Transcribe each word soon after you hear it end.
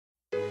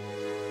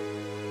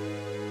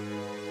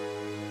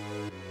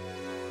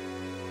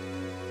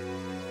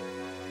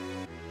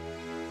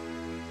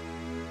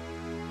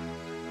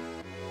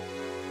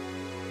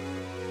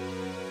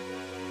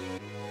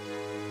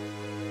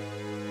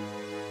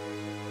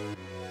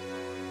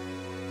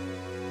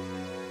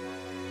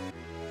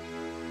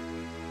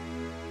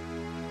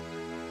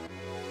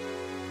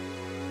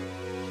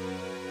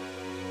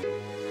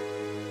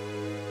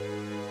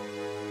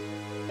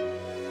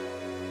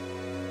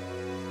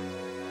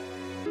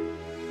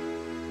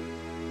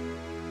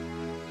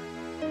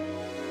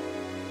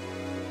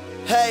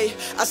Hey,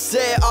 I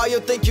said, oh, you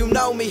think you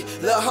know me?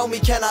 Lil'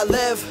 homie, can I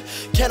live?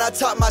 Can I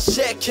talk my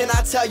shit? Can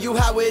I tell you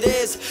how it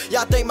is?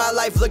 Y'all think my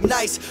life look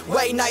nice,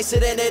 way nicer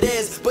than it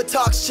is. But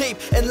talk's cheap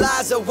and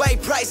lies are way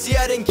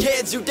pricier than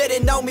kids. You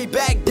didn't know me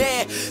back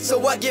then, so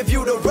what give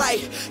you the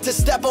right to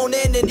step on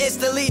in and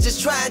instantly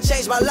just try and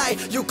change my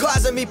life? You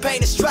causing me pain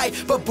and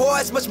strife, but boy,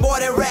 it's much more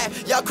than rap.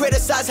 Y'all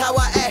criticize how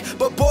I act,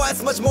 but boy,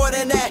 it's much more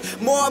than that.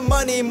 More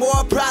money,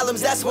 more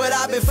problems, that's what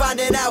I've been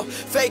finding out.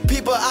 Fake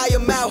people, I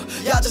am out.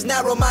 Y'all just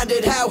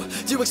narrow-minded. How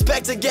do you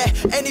expect to get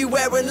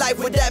anywhere in life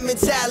with that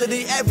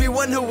mentality?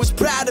 Everyone who was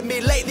proud of me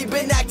lately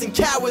been acting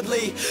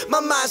cowardly. My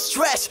mind's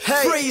stressed,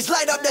 freeze,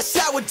 light up that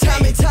sour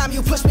time. In time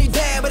you push me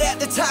down, but at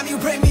the time you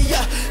bring me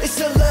up. It's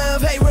a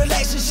love-hate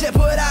relationship,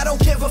 but I don't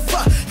give a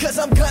fuck, cause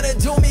I'm gonna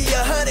do me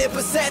 100%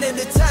 of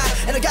the time.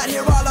 And I got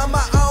here all on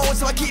my own,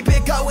 so I keep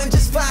it going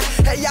just fine.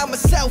 Hey, I'm a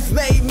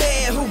self-made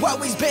man who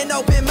always been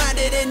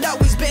open-minded and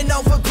always been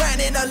known for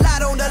grinding. A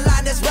lot on the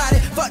line that's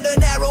riding. Fuck the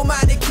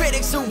narrow-minded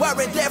critics who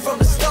weren't there from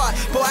the start.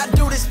 Boy, I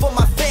do this for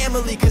my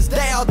family, cause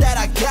they all that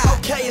I got.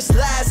 Okay, it's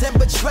lies and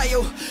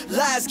betrayal.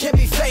 Lies can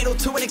be fatal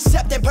to an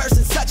accepting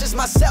person such as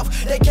myself.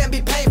 They can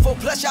be painful,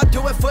 plus y'all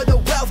do it for the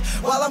wealth.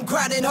 While I'm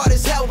grinding hard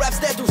as hell, raps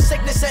that through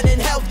sickness and in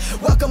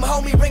health. Welcome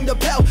homie, ring the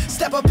bell.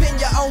 Step up in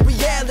your own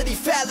reality.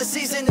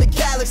 Fallacies in the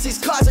galaxies,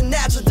 causing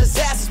natural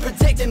disasters,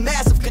 predicting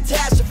massive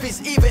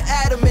catastrophes. Even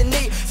Adam and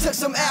Eve took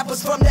some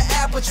apples from the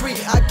apple tree.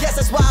 I guess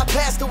that's why I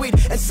passed the weed.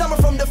 And someone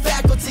from the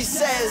faculty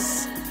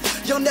says,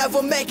 you'll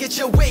never make it,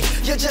 you're weak.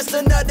 You're just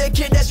another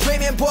kid that's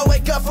dreaming. Boy,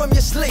 wake up from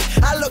your sleep.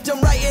 I looked him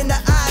right in the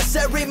eyes,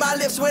 said read my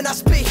lips when I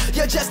speak.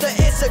 You're just an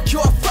insecure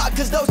fuck,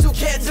 cause those who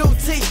can't do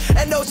teach,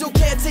 and those who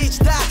can't teach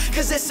die.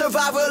 Cause it's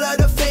survival of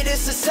the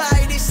fittest.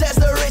 Society says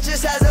the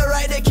richest has a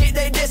right to keep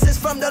their distance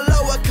from the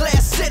lower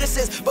class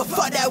citizens. But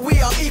fuck that, we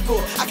are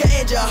equal. I can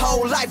end your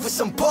whole life with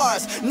some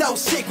bars, no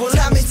sequel.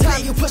 Time and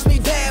time you push me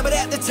down, but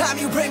at the time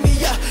you bring me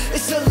up.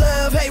 It's a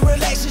love-hate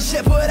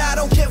relationship, but I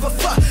don't give a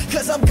fuck,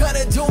 cause I'm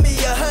gonna do me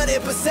 100%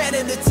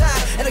 of the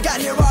time. And I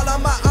got here all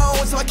on my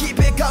own, so I keep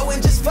it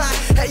going just fine.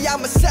 Hey,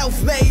 I'm a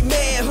self-made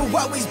man who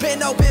always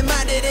been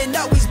open-minded and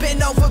always been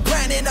known for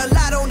grinding. A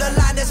lot on the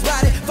line that's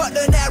riding. Fuck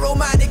the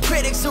narrow-minded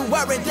critics who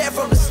weren't there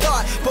from the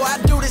start. Boy,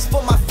 I do this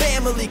for my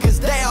family, cause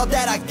they all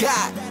that I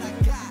got.